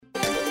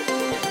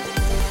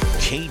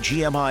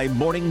KGMI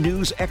Morning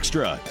News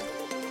Extra.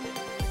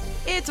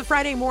 It's a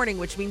Friday morning,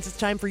 which means it's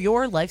time for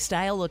your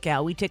Lifestyle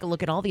Lookout. We take a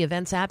look at all the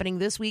events happening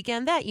this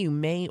weekend that you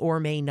may or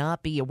may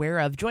not be aware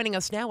of. Joining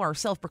us now, our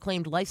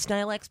self-proclaimed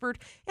lifestyle expert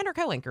and our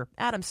co-anchor,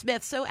 Adam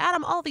Smith. So,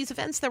 Adam, all these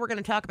events that we're going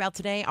to talk about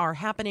today are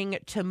happening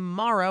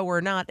tomorrow.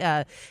 We're not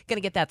going to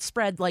get that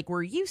spread like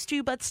we're used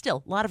to, but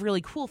still, a lot of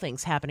really cool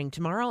things happening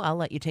tomorrow. I'll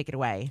let you take it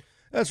away.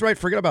 That's right.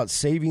 Forget about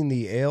saving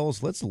the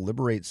ales. Let's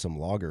liberate some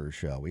lagers,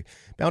 shall we?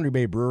 Boundary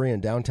Bay Brewery in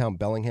downtown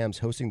Bellingham is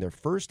hosting their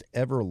first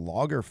ever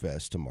Lager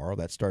Fest tomorrow.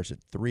 That starts at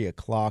 3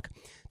 o'clock.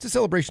 It's a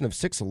celebration of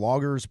 6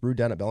 lagers brewed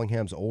down at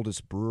Bellingham's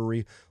oldest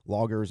brewery.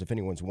 Lagers, if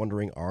anyone's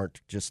wondering,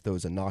 aren't just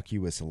those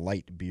innocuous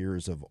light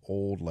beers of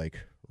old like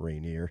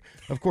Rainier.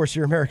 Of course,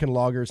 your American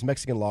lagers,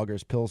 Mexican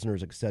lagers,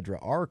 pilsners, etc.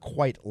 are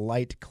quite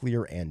light,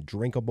 clear, and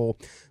drinkable.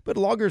 But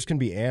lagers can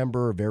be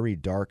amber, very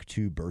dark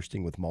too,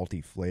 bursting with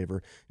malty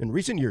flavor. In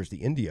recent years, the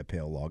India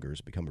Pale Lager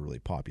has become a really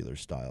popular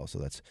style, so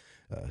that's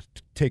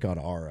take on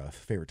our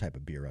favorite type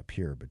of beer up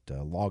here, but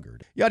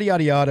lagered. Yada,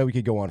 yada, yada. We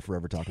could go on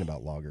forever talking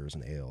about lagers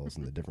and ales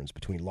and the difference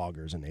between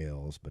lagers and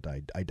ales, but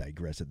I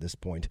digress at this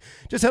point.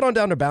 Just head on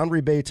down to Boundary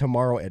Bay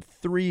tomorrow at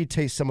 3.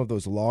 Taste some of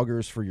those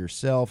lagers for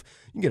yourself.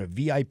 You can get a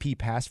VIP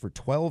pass for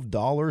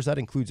 $12. That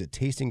includes a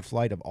tasting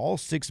flight of all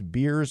 6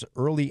 beers,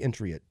 early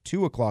entry at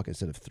 2 o'clock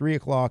instead of 3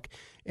 o'clock,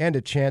 and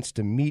a chance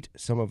to meet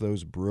some of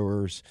those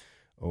brewers.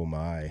 Oh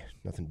my,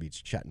 nothing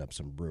beats chatting up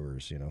some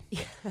brewers, you know.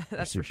 Yeah,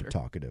 that's super for sure.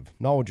 Talkative.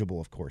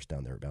 Knowledgeable, of course,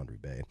 down there at Boundary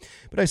Bay.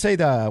 But I say,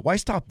 why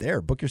stop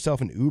there? Book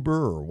yourself an Uber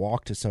or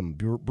walk to some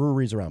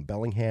breweries around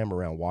Bellingham,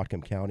 around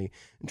Whatcom County,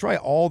 and try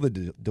all the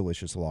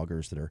delicious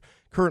lagers that are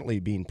currently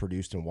being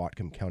produced in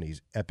Whatcom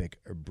County's epic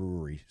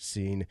brewery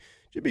scene.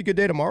 Should be a good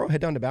day tomorrow.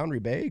 Head down to Boundary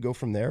Bay. Go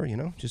from there, you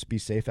know. Just be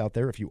safe out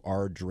there if you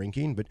are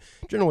drinking. But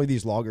generally,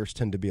 these lagers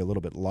tend to be a little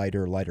bit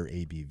lighter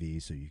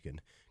ABV, so you can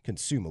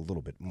consume a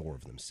little bit more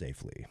of them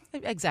safely.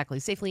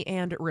 Exactly. Safely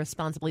and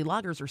responsibly.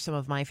 Lagers are some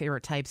of my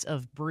favorite types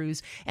of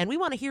brews, and we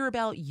want to hear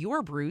about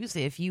your brews.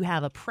 If you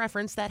have a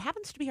preference, that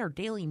happens to be our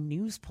daily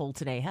news poll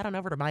today. Head on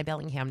over to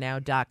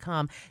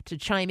mybellinghamnow.com to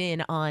chime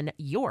in on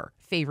your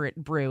favorite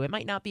brew. It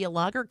might not be a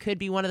lager, could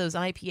be one of those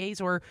IPAs,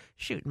 or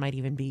shoot, might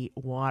even be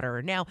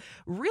water. Now,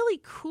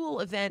 really cool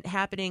event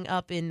happening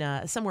up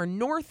in somewhere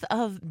north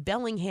of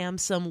Bellingham,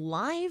 some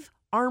live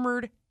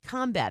armored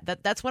combat.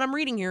 That's what I'm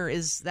reading here.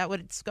 Is that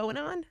what's going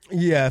on?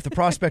 Yeah, if the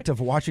prospect of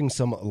watching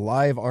some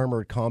live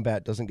armored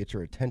combat doesn't get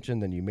your attention,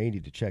 then you may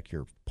need to check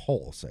your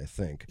pulse, I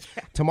think.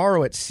 Yeah.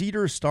 Tomorrow at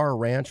Cedar Star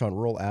Ranch on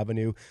Rural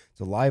Avenue,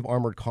 it's a live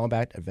armored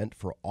combat event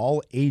for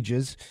all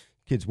ages.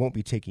 Kids won't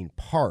be taking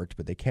part,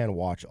 but they can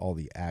watch all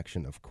the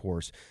action, of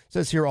course. It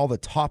says here all the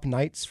top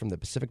knights from the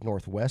Pacific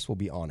Northwest will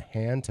be on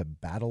hand to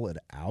battle it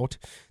out.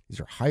 These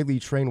are highly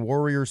trained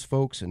warriors,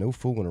 folks, and no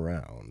fooling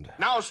around.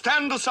 Now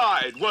stand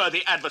aside,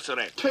 worthy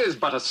adversary. 'Tis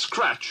but a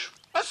scratch.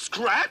 A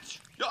scratch?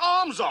 Your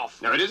arm's off.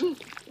 No, it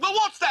isn't. Well,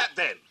 what's that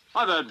then?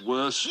 I've heard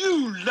worse.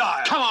 You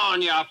liar. Come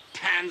on, you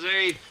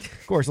pansy.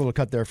 Of course, a little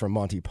cut there from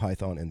Monty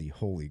Python and the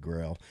Holy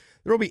Grail.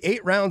 There will be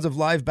 8 rounds of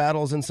live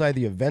battles inside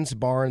the events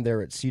barn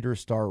there at Cedar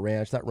Star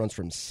Ranch. That runs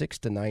from 6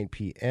 to 9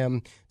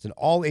 p.m. It's an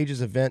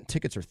all-ages event.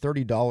 Tickets are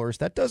 $30.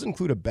 That does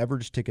include a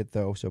beverage ticket,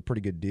 though, so pretty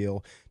good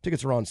deal.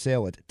 Tickets are on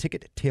sale at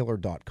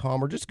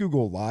tickettailor.com or just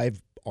Google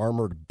Live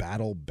Armored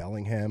Battle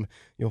Bellingham.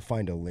 You'll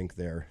find a link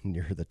there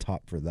near the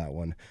top for that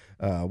one.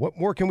 What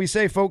more can we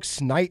say, folks?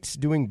 Knights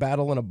doing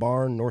battle in a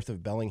barn north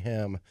of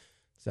Bellingham.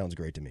 Sounds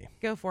great to me.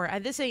 Go for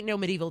it. This ain't no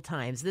medieval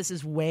times. This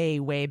is way,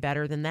 way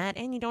better than that,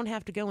 and you don't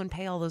have to go and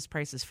pay all those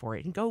prices for it.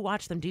 You can go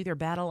watch them do their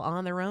battle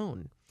on their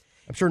own.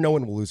 I'm sure no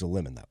one will lose a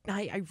limb in that one.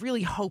 I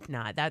really hope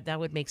not. That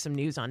would make some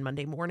news on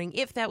Monday morning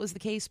if that was the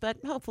case. But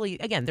hopefully,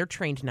 again, they're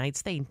trained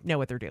knights. They know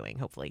what they're doing,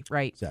 hopefully,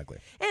 right? Exactly.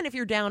 And if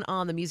you're down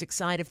on the music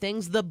side of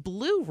things, the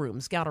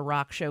Blueroom's got a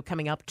rock show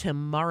coming up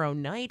tomorrow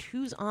night.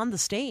 Who's on the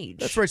stage?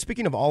 That's right.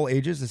 Speaking of all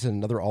ages, this is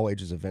another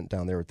all-ages event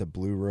down there at the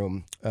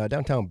Blueroom.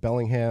 Downtown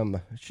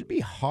Bellingham should be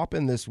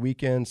hopping this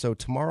weekend. So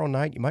tomorrow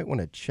night, you might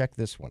want to check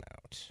this one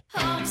out.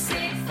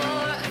 Homesick for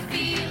a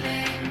feeling.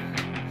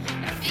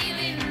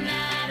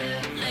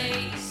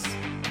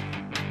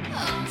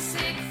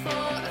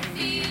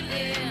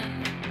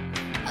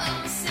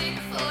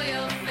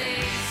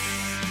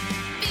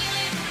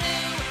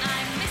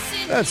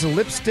 That's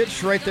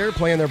LipStitch right there,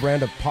 playing their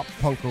brand of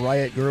pop-punk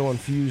riot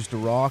girl-infused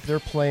rock. They're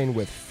playing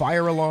with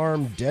Fire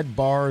Alarm, Dead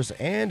Bars,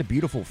 and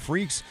Beautiful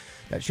Freaks.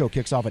 That show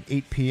kicks off at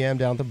 8 p.m.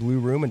 down at the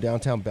Blueroom in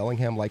downtown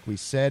Bellingham, like we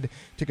said.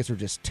 Tickets are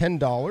just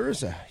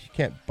 $10. You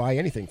can't buy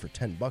anything for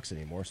 $10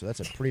 anymore, so that's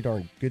a pretty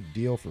darn good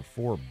deal for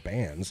 4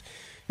 bands.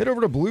 Head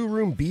over to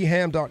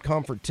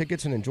blueroombham.com for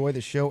tickets and enjoy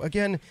the show.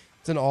 Again,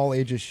 it's an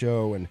all-ages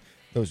show, and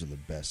those are the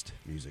best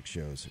music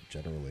shows,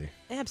 generally.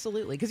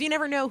 Absolutely, because you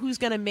never know who's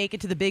going to make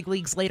it to the big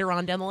leagues later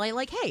on down the line.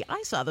 Like, hey,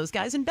 I saw those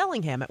guys in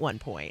Bellingham at one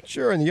point.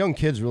 Sure, and the young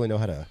kids really know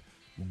how to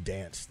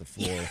dance the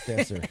floor,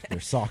 dance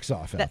their socks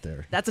off out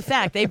there. That's a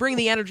fact. They bring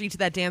the energy to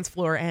that dance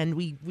floor, and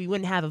we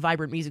wouldn't have a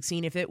vibrant music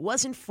scene if it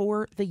wasn't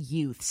for the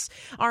youths.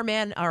 Our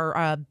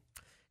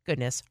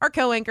goodness. Our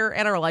co-anchor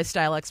and our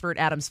lifestyle expert,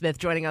 Adam Smith,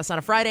 joining us on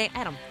a Friday.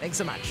 Adam, thanks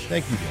so much.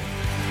 Thank you, Dan.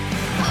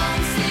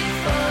 Homesick